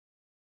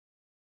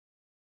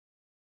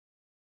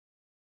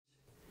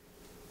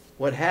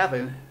what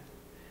happened,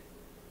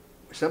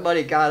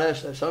 somebody got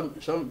us,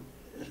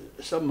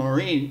 some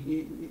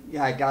Marine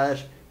guy got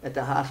us at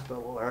the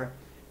hospital there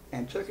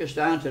and took us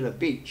down to the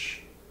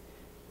beach.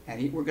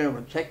 And we're going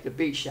to protect the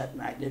beach that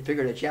night. They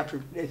figured the Japs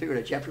were going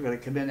to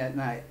come in that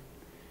night.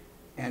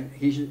 And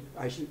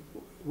I said,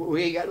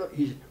 we ain't got.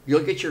 He said,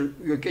 you'll get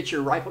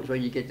your rifles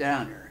when you get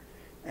down there.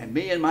 And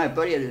me and my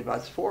buddy, there's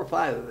about 4 or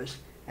 5 of us,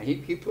 and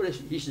he put us.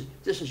 He said,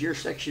 this is your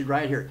section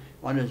right here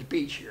on this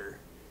beach here,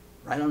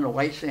 right on the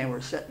white sand.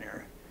 We're sitting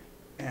there,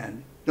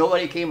 and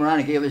nobody came around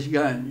and gave us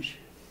guns.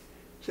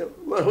 So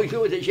what do we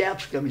do with the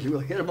Japs come? He said,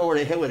 we'll hit them over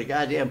the head with a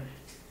goddamn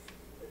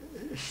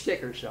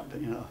stick or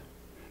something, you know.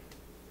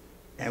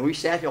 And we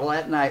sat there all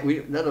that night.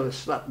 None of us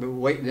slept. We were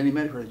waiting any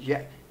minute for the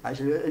Jap. I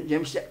said,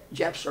 Jim,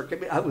 Japs start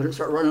coming. I'm going to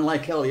start running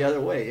like hell the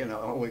other way, you know,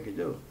 all we could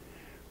do.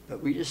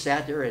 But we just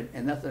sat there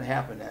and nothing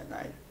happened that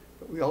night.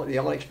 But they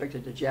all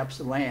expected the Japs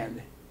to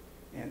land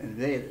and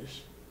invade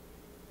us.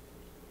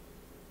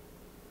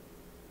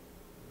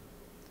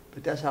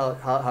 But that's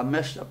how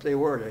messed up they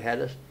were. They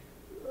had us,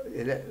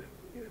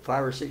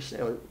 5 or 6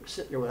 sailors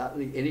sitting there without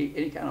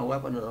any kind of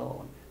weapon at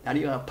all, not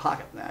even a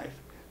pocket knife.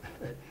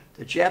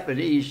 The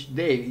Japanese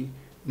Navy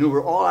knew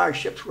where all our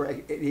ships were,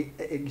 the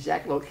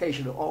exact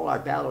location of all our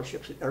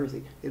battleships and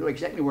everything. They knew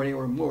exactly where they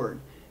were moored.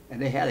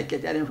 And they had to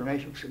get that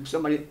information from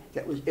somebody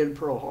that was in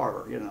Pearl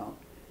Harbor, you know.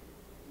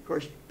 Of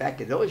course, back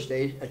in those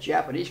days, a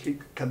Japanese could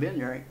come in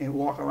there and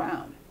walk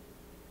around.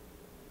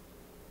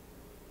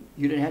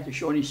 You didn't have to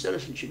show any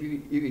citizenship.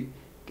 You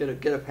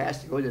could get a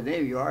pass to go to the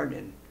Navy Yard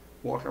and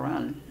walk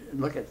around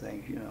and look at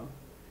things, you know.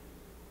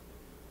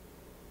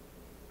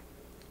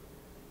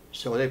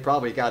 So they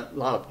probably got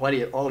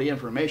plenty of all the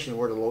information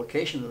where the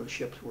location of the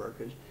ships were.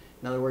 Because,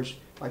 in other words,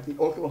 like the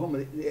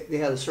Oklahoma, they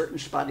had a certain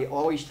spot. They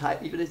always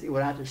tied, even if they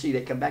went out to sea,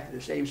 they come back to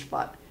the same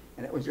spot,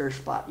 and it was their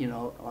spot, you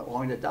know,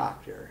 along the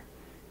dock there.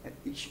 And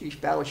each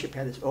battleship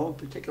had its own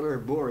particular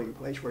mooring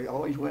place where they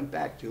always went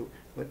back to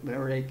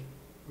whenever they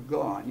were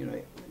gone. You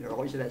know, they're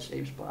always at that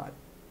same spot.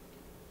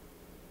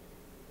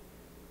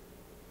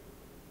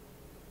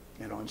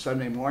 And on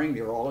Sunday morning,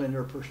 they were all in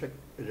their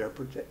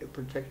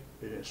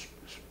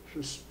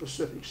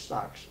specific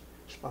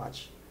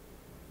spots.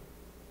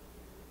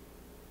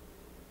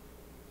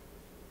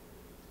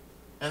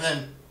 And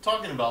then,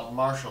 talking about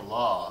martial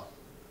law,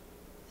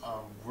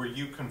 were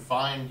you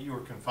confined? You were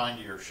confined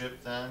to your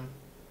ship then?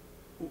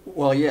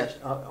 Well, yes.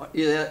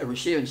 Either a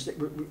receiving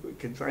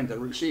confined to the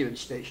receiving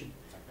station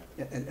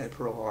at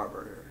Pearl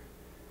Harbor,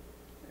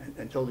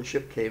 until the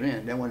ship came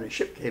in. Then, when the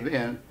ship came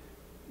in,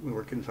 we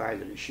were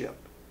confined to the ship.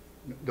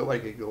 Nobody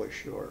could go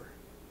ashore.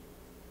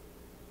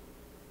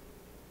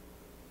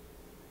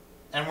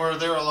 And were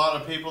there a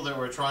lot of people that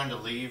were trying to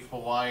leave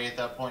Hawaii at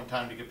that point in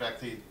time to get back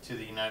to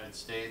the United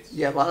States?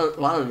 Yeah, a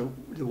lot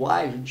of the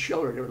wives and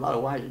children. There were a lot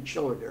of wives and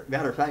children there.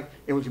 Matter of fact,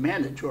 it was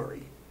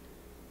mandatory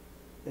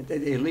that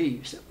they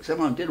leave. Some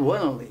of them didn't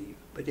want to leave,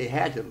 but they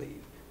had to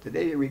leave.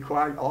 Today they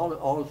required all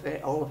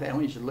the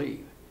families to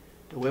leave.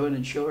 The women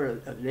and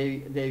children of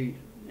Navy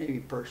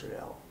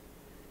personnel.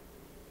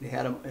 They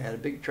had a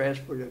big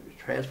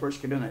transports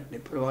come in. They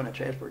put them on a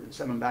transport and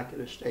sent them back to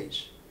the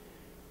States.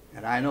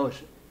 And I know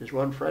this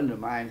one friend of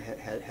mine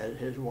had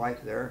his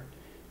wife there,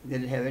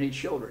 didn't have any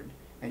children,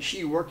 and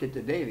she worked at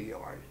the Navy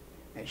Yard,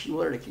 and she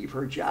wanted to keep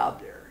her job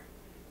there.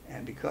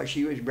 And because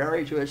she was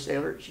married to a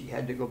sailor, she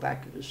had to go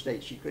back to the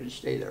States. She couldn't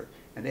stay there.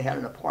 And they had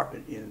an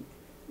apartment in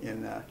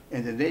the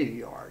Navy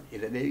Yard,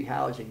 in a Navy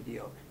housing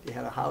deal. They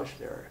had a house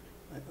there,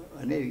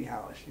 a Navy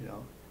house, you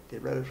know. They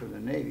rented from the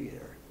Navy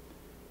there.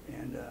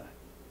 And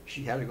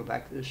she had to go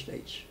back to the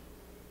States.